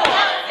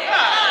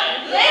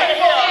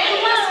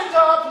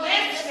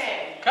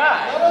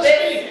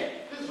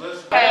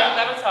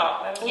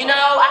 You know,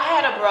 I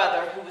had a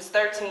brother who was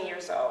 13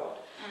 years old,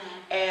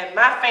 and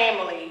my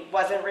family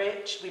wasn't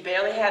rich. We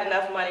barely had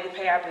enough money to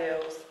pay our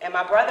bills, and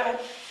my brother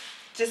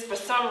just for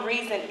some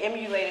reason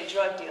emulated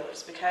drug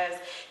dealers because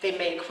they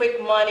made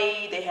quick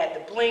money, they had the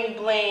bling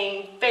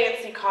bling,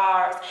 fancy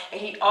cars, and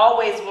he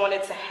always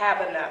wanted to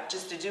have enough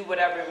just to do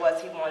whatever it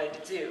was he wanted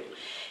to do.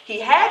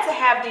 He had to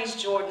have these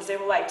Jordans. They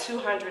were like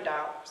 $200.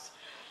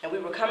 And we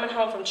were coming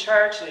home from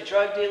church, and the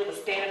drug dealer was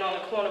standing on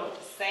the corner with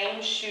the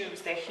same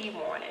shoes that he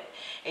wanted.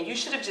 And you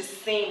should have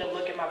just seen the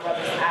look in my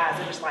brother's eyes.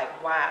 It was like,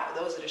 wow,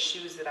 those are the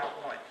shoes that I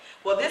want.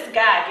 Well, this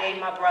guy gave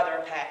my brother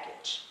a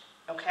package,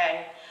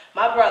 okay?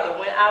 My brother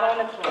went out on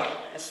the corner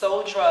and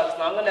sold drugs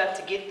long enough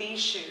to get these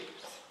shoes.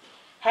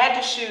 Had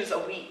the shoes a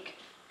week.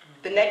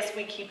 The next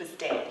week, he was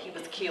dead. He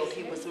was killed.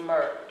 He was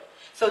murdered.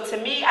 So to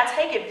me, I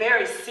take it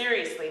very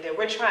seriously that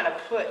we're trying to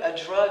put a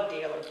drug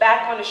dealer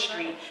back on the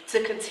street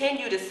to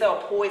continue to sell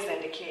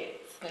poison to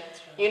kids.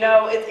 You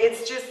know,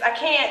 it's just, I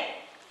can't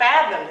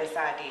fathom this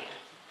idea.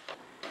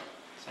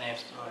 Same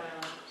story.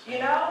 You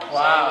know?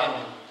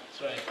 Wow.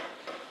 That's right.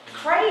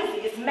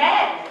 Crazy. It's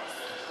madness.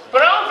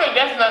 But I don't think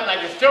that's nothing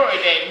like the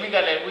story that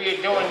we're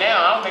doing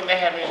now. I don't think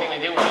that has anything to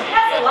do with it. It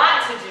has a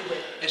lot to do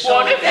with it.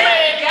 Well, this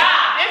man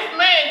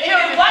if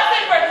it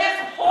wasn't for his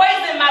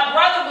poison, my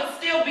brother would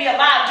still be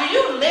alive. Do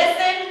you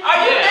listen? Are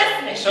you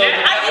listening?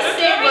 Are you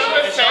serious?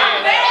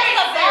 I'm very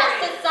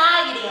serious.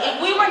 Society.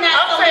 If we were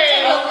not so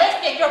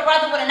materialistic, your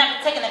brother would have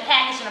never taken the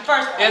package in the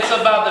first place. It's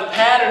about the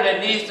pattern that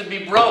needs to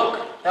be broke.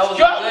 That was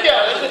Not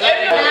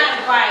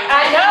right.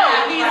 I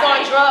know.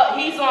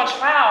 He's on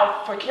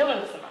trial for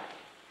killing somebody.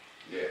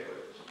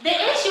 The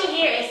issue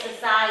here is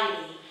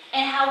society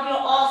and how we're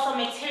also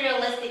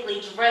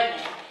materialistically driven.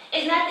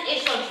 It's not the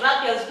issue of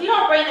drug dealers. We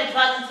don't bring the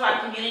drugs into our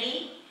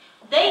community.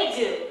 They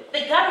do.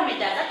 The government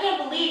does. I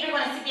can't believe you're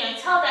going to sit there and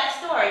tell that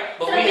story.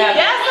 But we have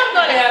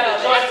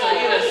the choice to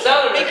either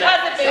sell it or because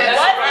if it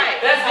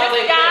wasn't that's how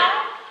they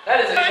guy,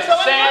 that is a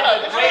sad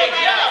great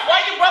why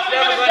your brother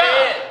get a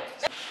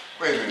job?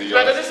 Wait a minute,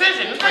 Make a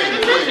decision.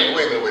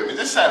 Wait a minute.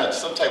 This sounds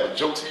some type of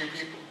joke to you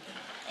people?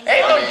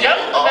 Ain't no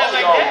joke about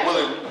like that. All y'all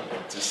willing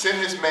to send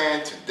this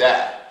man to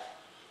die?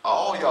 Are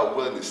all y'all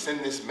willing to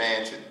send this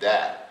man to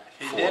die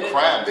for a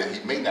crime that he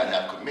may not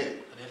have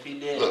committed? But if he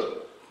did.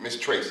 Look, Miss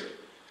Tracy,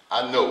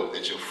 I know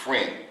that your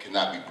friend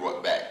cannot be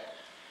brought back,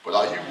 but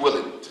are you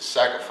willing to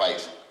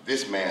sacrifice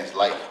this man's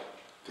life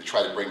to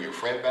try to bring your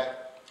friend back?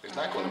 It's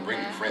not going to bring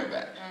your friend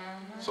back.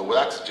 So what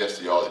I suggest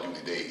to y'all to do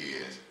today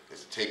is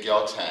to take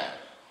y'all time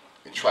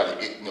and try to,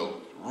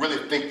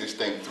 really think this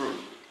thing through.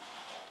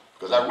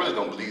 Because I really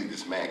don't believe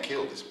this man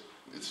killed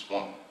this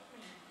woman.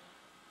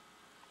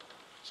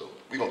 So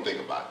we're going to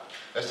think about it.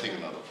 Let's take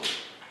another vote.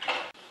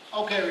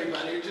 Okay,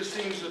 everybody, it just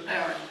seems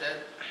apparent that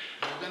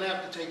we're going to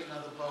have to take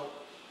another vote.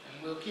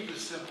 And we'll keep it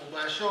simple.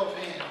 By a show of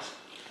hands,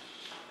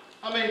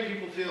 how many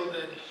people feel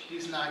that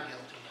he's not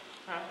guilty?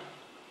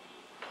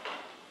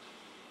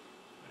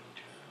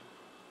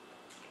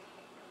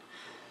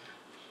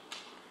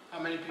 How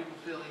many people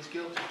feel he's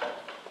guilty?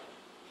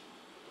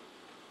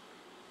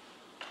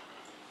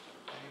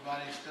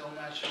 Anybody still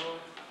not sure?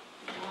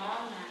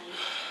 All night.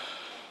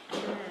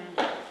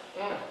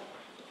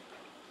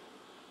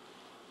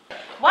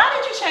 Why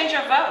did you change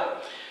your vote?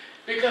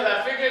 Because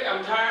I figured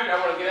I'm tired, I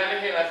want to get out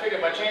of here, and I figured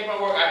if I change my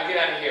work, I can get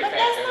out of here But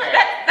faster.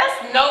 that's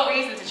no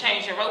reason to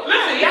change your vote.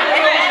 Listen, y'all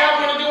know what y'all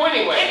want to do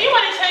anyway. If you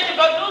want to change your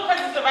vote, do it because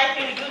it's the right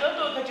thing to do. Don't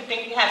do it because you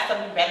think you have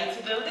something better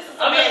to do. This is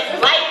something that's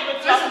life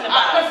we're talking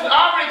about. Listen, I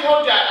already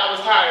told y'all I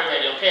was tired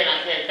already, okay? And I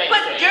can't think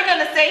But straight. you're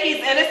going to say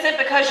he's innocent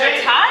because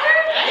you're tired?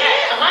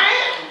 I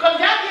am. Because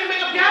y'all can't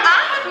make up y'all mind.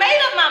 I have made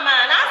up my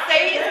mind. I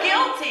say he's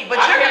guilty. But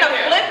you're going to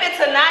flip it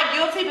to not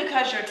guilty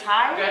because you're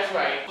tired? That's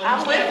right. But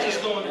he's not just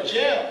going to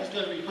jail. He's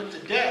going to be put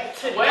to death.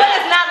 But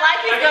it's not like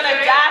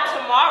gonna die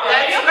tomorrow.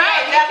 That's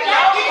right. He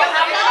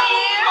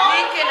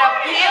can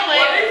appeal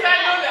it. At least I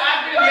know that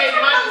I did make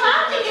my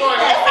decision before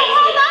It's a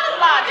whole lot of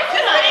logic.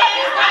 Just because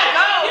he's gonna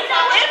go.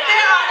 If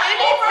there are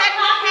any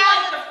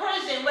technicalities to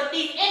prison with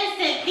these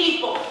innocent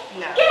people.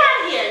 No. Get out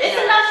of here. It's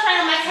enough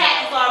trying my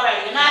taxes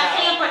already. You're not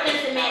paying for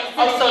innocent men.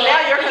 Oh, so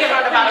now you're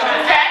concerned about your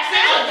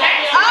taxes?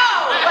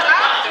 Oh, but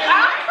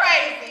I'm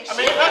crazy. I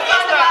mean, let's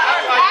not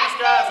act like these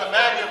guys are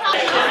magnet.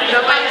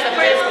 Nobody's the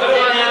principal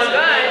on his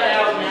gun.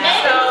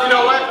 So, You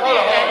know what? Hold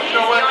on. You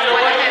know what? You know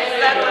what? had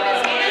stuck on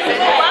his hands and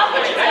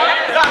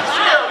Nah,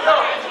 chill, yo.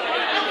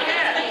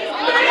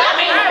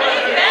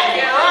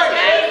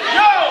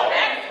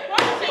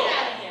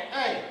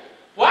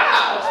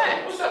 Wow.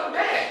 What's up with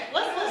that?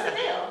 What's the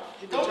deal?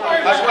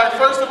 Like,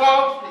 first of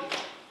all,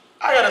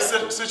 I got a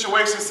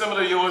situation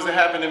similar to yours that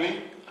happened to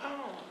me.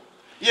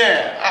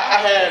 Yeah, I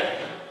had,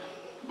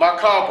 my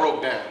car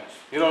broke down.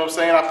 You know what I'm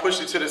saying? I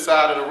pushed it to the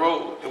side of the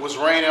road. It was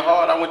raining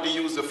hard. I went to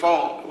use the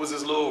phone. It was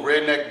this little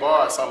redneck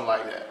bar or something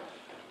like that.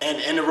 And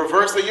in the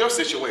reverse of your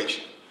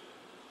situation,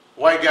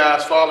 white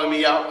guys following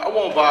me out. I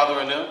won't bother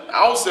them.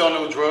 I don't sell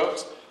no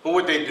drugs. But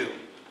what they do?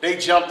 They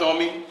jumped on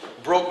me,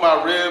 broke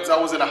my ribs. I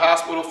was in the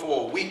hospital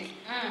for a week.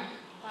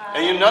 Wow.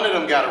 And none of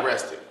them got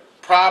arrested.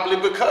 Probably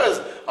because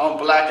I'm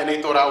black and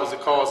they thought I was the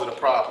cause of the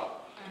problem.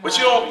 But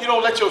you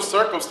don't let your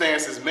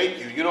circumstances make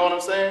you. You know what I'm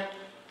saying?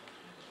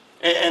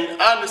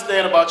 And I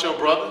understand about your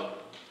brother,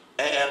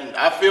 and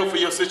I feel for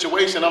your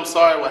situation. I'm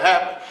sorry what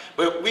happened,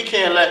 but we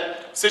can't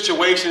let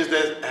situations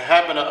that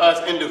happen to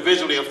us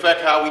individually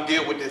affect how we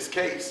deal with this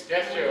case.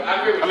 That's true.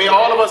 I agree with you. I mean,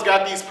 all of us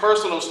got these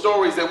personal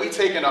stories that we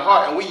take in the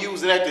heart, and we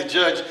using that to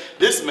judge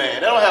this man.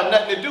 That don't have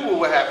nothing to do with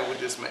what happened with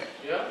this man.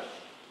 Yeah,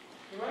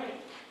 you're right.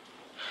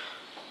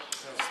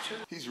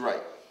 He's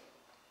right.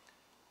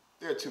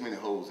 There are too many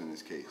holes in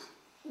this case.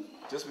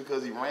 Just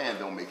because he ran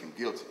don't make him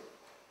guilty.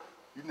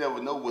 You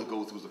never know what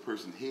goes through a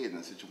person's head in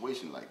a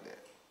situation like that.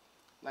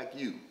 Like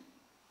you.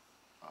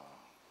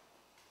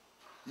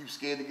 You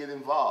scared to get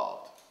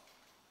involved.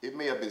 It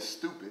may have been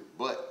stupid,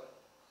 but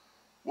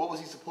what was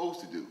he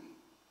supposed to do?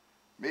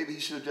 Maybe he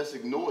should have just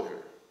ignored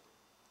her.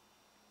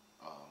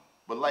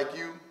 But like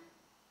you,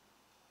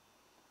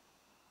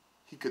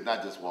 he could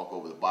not just walk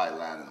over the body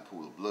line in a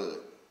pool of blood.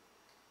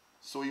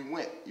 So he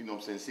went, you know what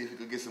I'm saying, see if he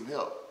could get some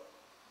help.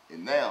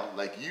 And now,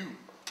 like you,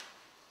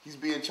 he's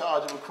being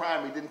charged of a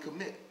crime he didn't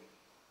commit.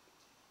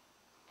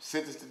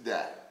 Sentenced to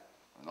die.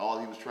 And all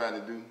he was trying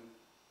to do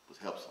was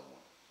help someone.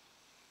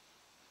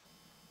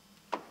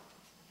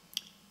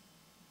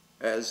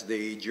 As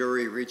the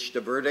jury reached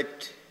a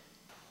verdict,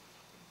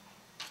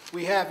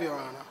 We have, Your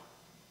Honor.